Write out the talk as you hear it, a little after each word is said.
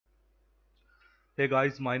Hey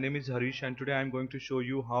guys, my name is Harish and today I am going to show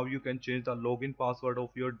you how you can change the login password of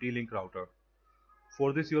your DLink router.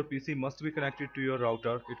 For this your PC must be connected to your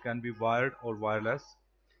router. It can be wired or wireless.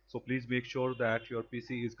 So please make sure that your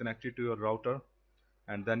PC is connected to your router,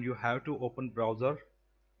 and then you have to open browser.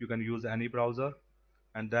 You can use any browser,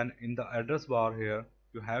 and then in the address bar here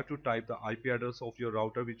you have to type the IP address of your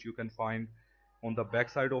router, which you can find on the back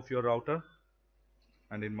side of your router,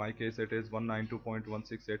 and in my case it is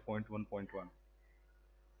 192.168.1.1.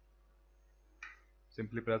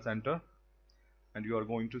 Simply press enter and you are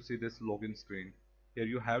going to see this login screen. Here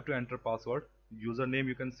you have to enter password. Username,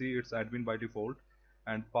 you can see it's admin by default,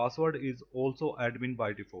 and password is also admin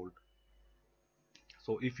by default.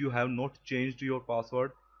 So if you have not changed your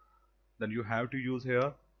password, then you have to use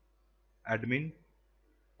here admin,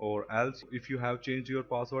 or else if you have changed your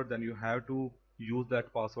password, then you have to use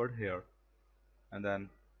that password here, and then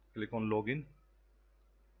click on login.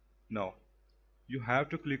 Now you have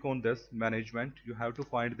to click on this management. You have to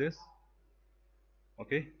find this,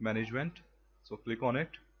 okay, management. So click on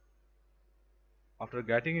it. After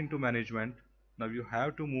getting into management, now you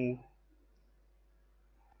have to move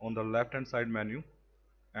on the left hand side menu,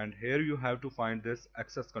 and here you have to find this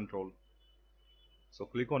access control. So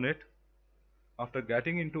click on it. After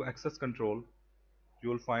getting into access control, you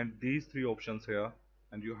will find these three options here,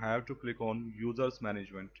 and you have to click on users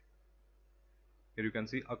management. Here you can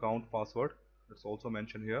see account password, it's also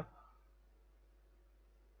mentioned here.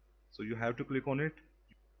 So you have to click on it,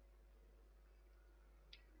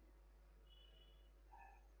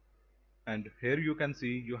 and here you can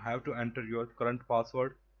see you have to enter your current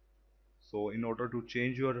password. So in order to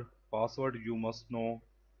change your password, you must know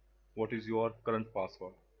what is your current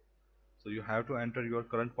password. So you have to enter your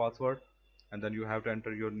current password, and then you have to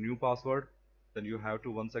enter your new password. Then you have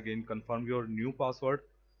to once again confirm your new password.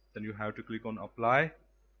 Then you have to click on apply,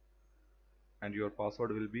 and your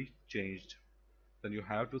password will be changed. Then you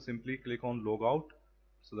have to simply click on logout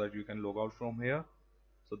so that you can log out from here.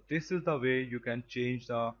 So this is the way you can change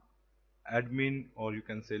the admin, or you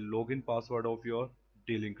can say login password of your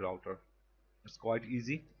D-Link router. It's quite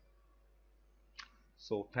easy.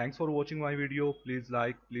 So thanks for watching my video. Please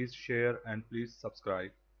like, please share, and please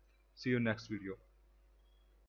subscribe. See you next video.